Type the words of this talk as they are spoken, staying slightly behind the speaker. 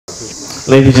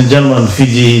Ladies and gentlemen,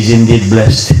 Fiji is indeed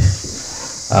blessed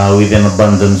with an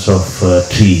abundance of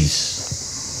trees.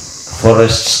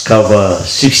 Forests cover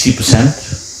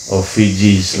 60% of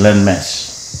Fiji's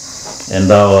landmass, and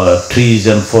our trees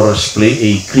and forests play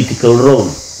a critical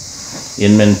role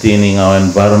in maintaining our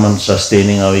environment,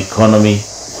 sustaining our economy,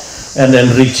 and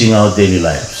enriching our daily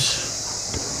lives.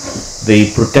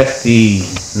 They protect the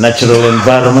natural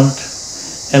environment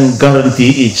and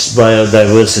guarantee its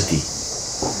biodiversity.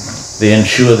 They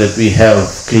ensure that we have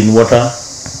clean water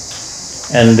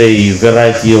and a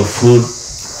variety of food.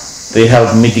 They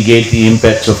help mitigate the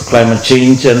impacts of climate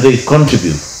change, and they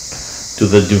contribute to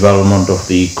the development of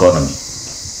the economy.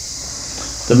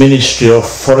 The Ministry of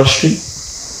Forestry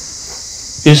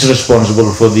is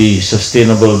responsible for the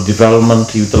sustainable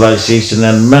development, utilization,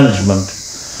 and management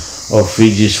of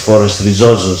Fiji's forest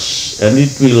resources, and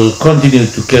it will continue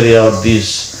to carry out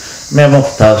this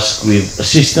mammoth task with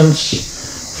assistance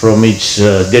from its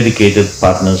dedicated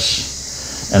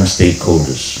partners and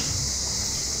stakeholders.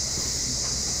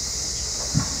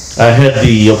 I had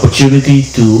the opportunity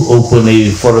to open a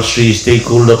forestry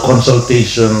stakeholder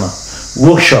consultation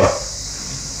workshop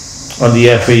on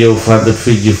the FAO-funded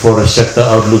Fiji Forest Sector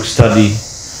Outlook Study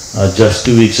just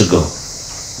 2 weeks ago.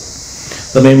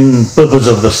 The main purpose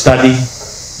of the study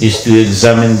is to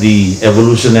examine the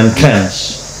evolution and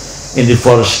trends in the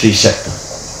forestry sector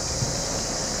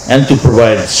and to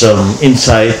provide some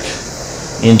insight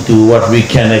into what we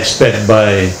can expect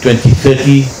by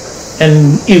 2030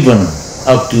 and even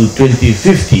up to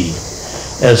 2050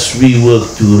 as we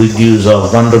work to reduce our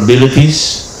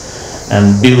vulnerabilities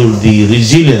and build the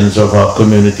resilience of our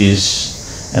communities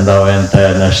and our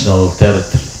entire national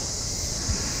territory.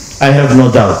 I have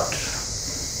no doubt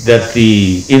that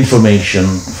the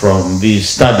information from this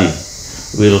study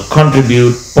will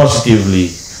contribute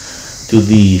positively to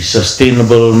the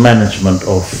sustainable management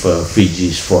of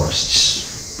Fiji's forests.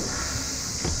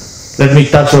 Let me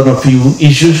touch on a few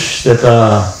issues that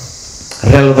are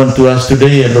relevant to us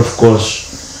today and of course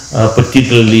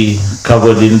particularly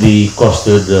covered in the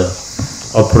Costa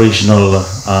operational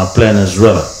plan as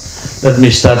well. Let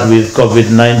me start with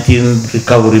COVID-19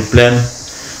 recovery plan.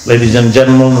 Ladies and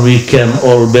gentlemen, we can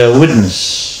all bear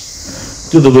witness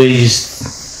to the ways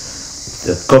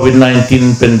the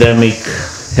COVID-19 pandemic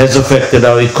has affected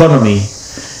our economy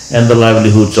and the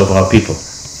livelihoods of our people.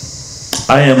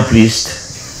 I am pleased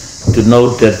to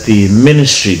note that the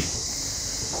ministry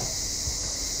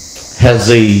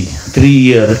has a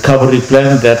 3-year recovery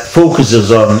plan that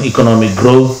focuses on economic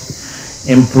growth,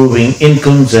 improving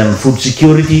incomes and food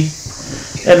security,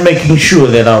 and making sure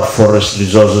that our forest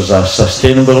resources are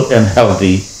sustainable and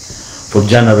healthy for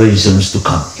generations to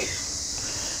come.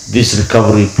 This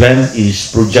recovery plan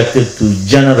is projected to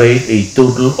generate a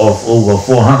total of over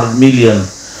 $400 million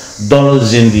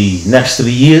in the next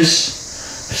 3 years,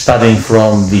 starting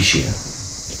from this year.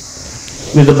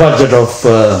 With a budget of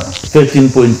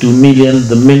 $13.2 million,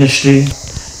 the ministry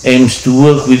aims to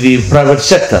work with the private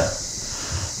sector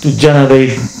to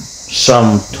generate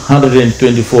some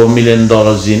 $124 million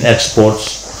in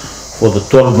exports for the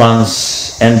 12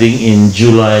 months ending in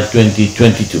July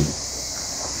 2022.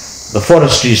 The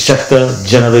forestry sector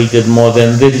generated more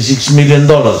than $36 million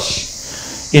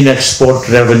in export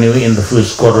revenue in the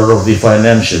first quarter of the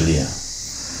financial year,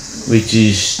 which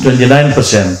is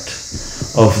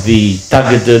 29% of the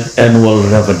targeted annual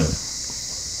revenue.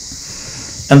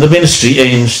 And the ministry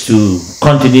aims to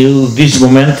continue this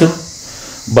momentum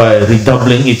by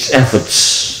redoubling its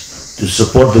efforts to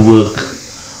support the work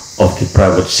of the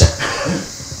private sector.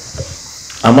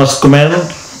 I must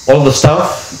commend all the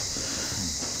staff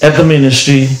at the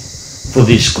ministry for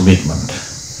this commitment.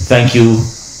 Thank you,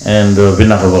 and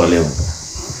Vinakavaleu.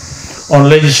 On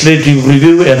legislative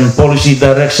review and policy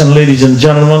direction, ladies and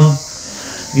gentlemen,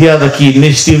 the other key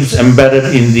initiatives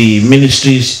embedded in the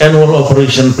ministry's annual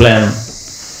operation plan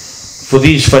for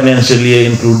this financial year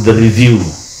include the review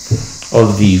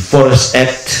of the Forest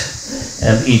Act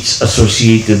and its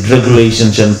associated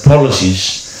regulations and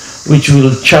policies, which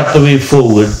will chart the way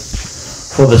forward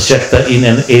for the sector in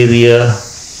an era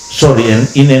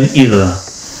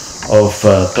of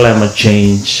climate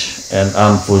change and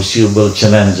unforeseeable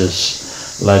challenges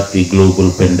like the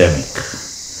global pandemic.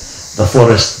 The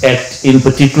Forest Act in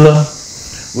particular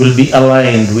will be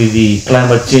aligned with the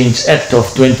Climate Change Act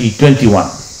of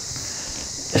 2021,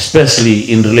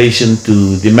 especially in relation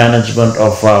to the management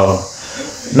of our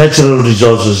natural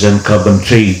resources and carbon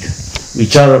trade,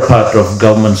 which are a part of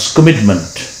government's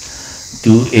commitment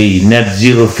to a net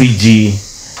zero Fiji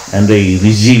and a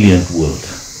resilient world.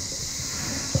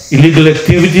 Illegal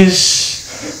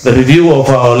activities, the review of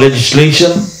our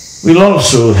legislation will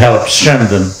also help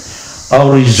strengthen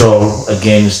our resolve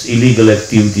against illegal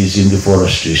activities in the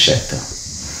forestry sector.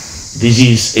 This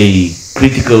is a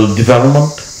critical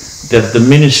development that the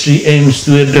Ministry aims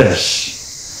to address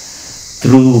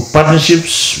through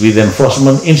partnerships with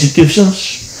enforcement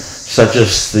institutions such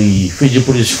as the Fiji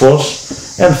Police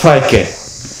Force and FICAC,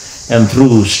 and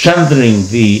through strengthening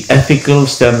the ethical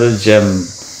standards and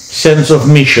sense of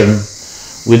mission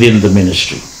within the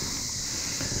Ministry.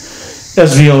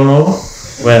 As we all know,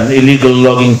 when illegal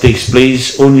logging takes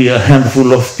place, only a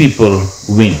handful of people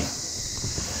win.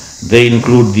 They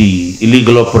include the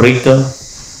illegal operator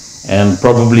and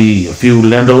probably a few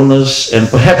landowners and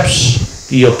perhaps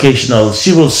the occasional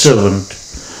civil servant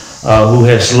who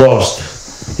has lost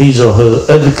his or her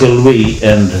ethical way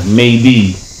and may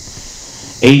be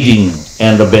aiding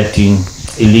and abetting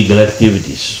illegal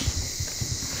activities.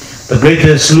 The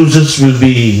greatest losers will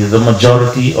be the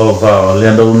majority of our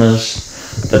landowners,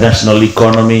 the national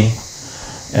economy,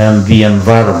 and the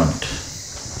environment,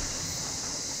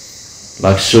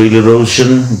 like soil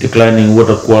erosion, declining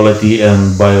water quality,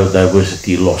 and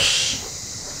biodiversity loss.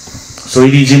 So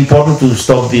it is important to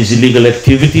stop this illegal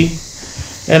activity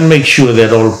and make sure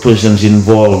that all persons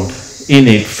involved in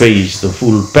it face the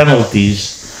full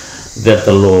penalties that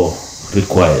the law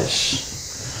requires.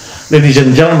 Ladies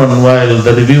and gentlemen, while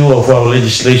the review of our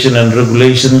legislation and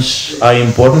regulations are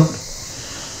important,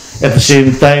 at the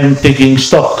same time taking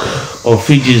stock of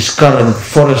Fiji's current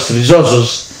forest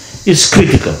resources is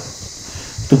critical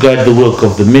to guide the work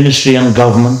of the Ministry and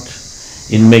government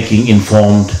in making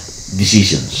informed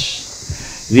decisions.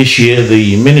 This year,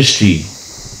 the Ministry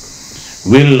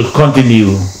will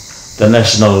continue the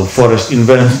National Forest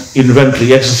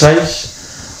Inventory exercise,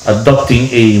 adopting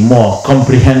a more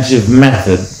comprehensive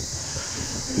method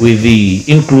with the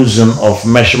inclusion of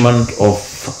measurement of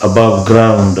above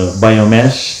ground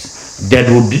biomass,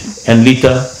 deadwood and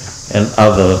litter, and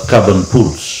other carbon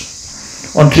pools.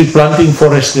 On tree planting,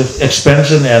 forest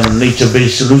expansion, and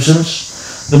nature-based solutions,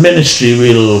 the Ministry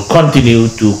will continue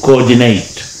to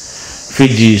coordinate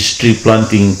Fiji's tree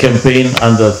planting campaign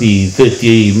under the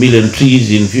 38 million trees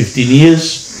in 15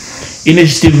 years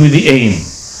initiative with the aim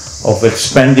of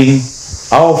expanding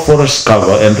our forest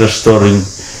cover and restoring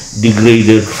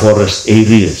degraded forest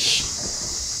areas.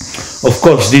 Of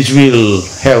course, this will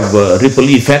have ripple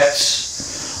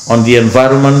effects on the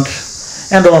environment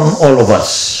and on all of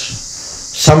us.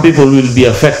 Some people will be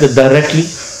affected directly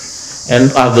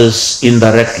and others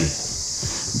indirectly,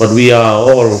 but we are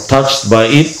all touched by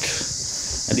it,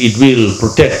 and it will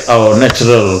protect our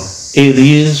natural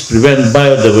areas, prevent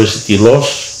biodiversity loss,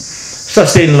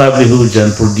 sustain livelihoods,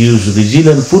 and produce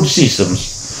resilient food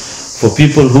systems for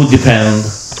people who depend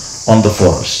on the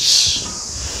forests.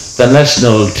 The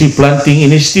National Tree Planting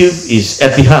Initiative is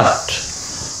at the heart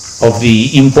of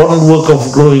the important work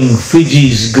of growing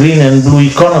Fiji's green and blue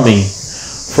economy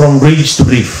from ridge to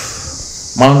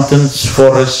reef, mountains,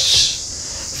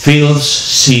 forests, fields,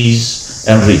 seas,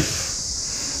 and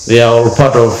reef. They are all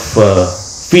part of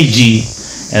Fiji,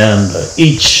 and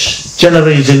each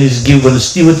generation is given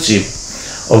stewardship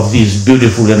of this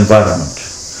beautiful environment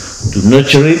to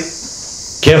nurture it,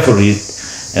 care for it,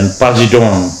 and pass it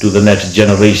on to the next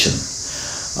generation.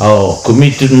 Our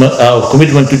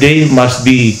commitment today must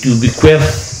be to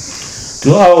bequeath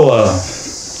to our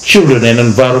children an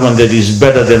environment that is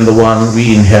better than the one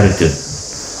we inherited,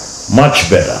 much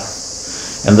better.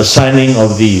 And the signing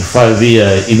of the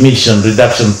 5-year emission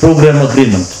reduction program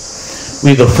agreement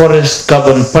with the Forest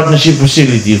Carbon Partnership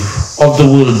Facility of the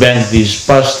World Bank this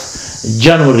past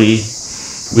January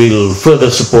will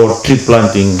further support tree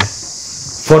planting,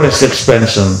 forest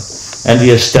expansion, and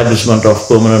the establishment of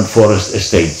permanent forest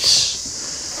estates,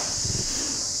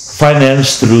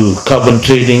 financed through carbon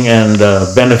trading and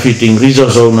benefiting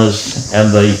resource owners and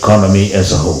the economy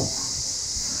as a whole.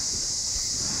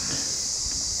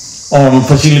 On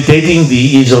facilitating the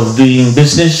ease of doing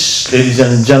business, ladies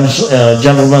and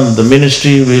gentlemen, the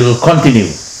Ministry will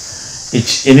continue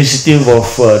its initiative of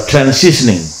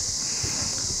transitioning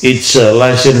its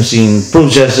licensing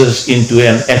processes into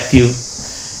an active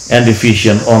and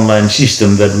efficient online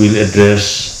system that will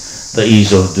address the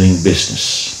ease of doing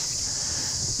business,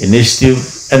 initiative,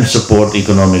 and support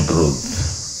economic growth.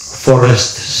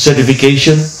 Forest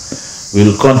certification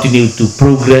will continue to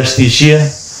progress this year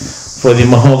for the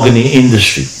mahogany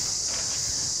industry.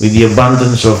 With the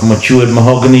abundance of matured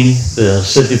mahogany, the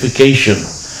certification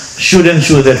should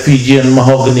ensure that Fijian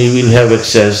mahogany will have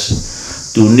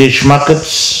access to niche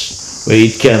markets where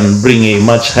it can bring a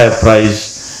much higher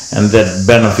price and that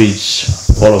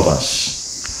benefits all of us.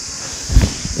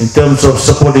 In terms of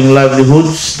supporting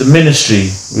livelihoods, the Ministry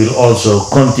will also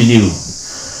continue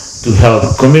to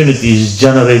help communities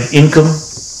generate income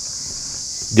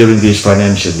during this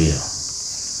financial year.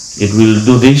 It will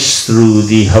do this through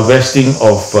the harvesting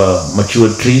of mature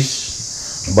trees,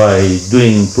 by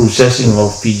doing processing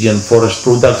of Fijian forest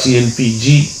products here in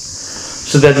Fiji,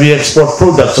 so that we export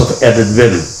products of added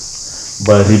value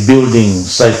by rebuilding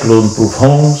cyclone-proof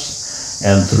homes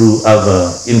and through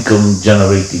other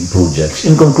income-generating projects.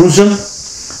 In conclusion,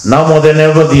 now more than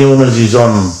ever, the onus is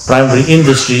on primary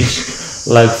industries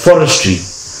like forestry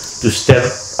to step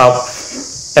up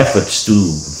efforts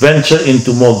to venture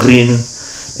into more green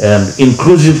and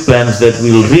inclusive plans that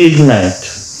will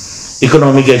reignite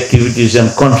economic activities and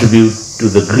contribute to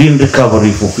the green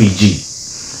recovery for Fiji.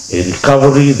 A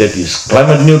recovery that is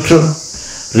climate neutral,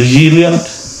 resilient,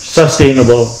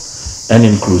 sustainable, and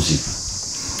inclusive.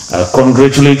 I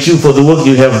congratulate you for the work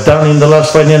you have done in the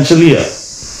last financial year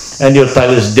and your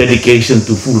tireless dedication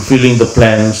to fulfilling the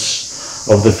plans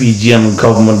of the Fijian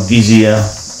government this year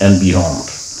and beyond.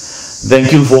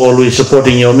 Thank you for always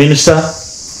supporting your minister,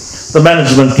 the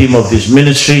management team of this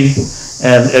ministry,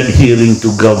 and adhering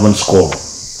to government's call.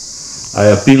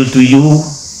 I appeal to you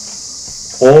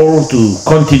all to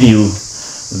continue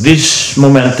this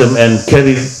momentum and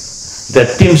carry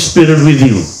that team spirit with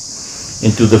you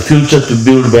into the future to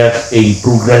build back a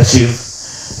progressive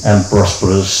and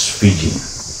prosperous Fiji.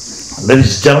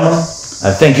 Ladies and gentlemen,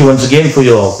 I thank you once again for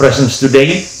your presence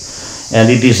today, and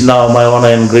it is now my honor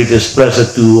and greatest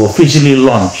pleasure to officially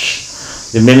launch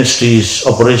the Ministry's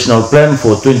operational plan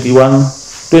for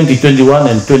 2021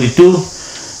 and 22,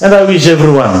 and I wish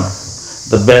everyone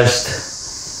the best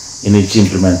in its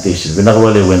implementation.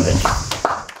 Thank you.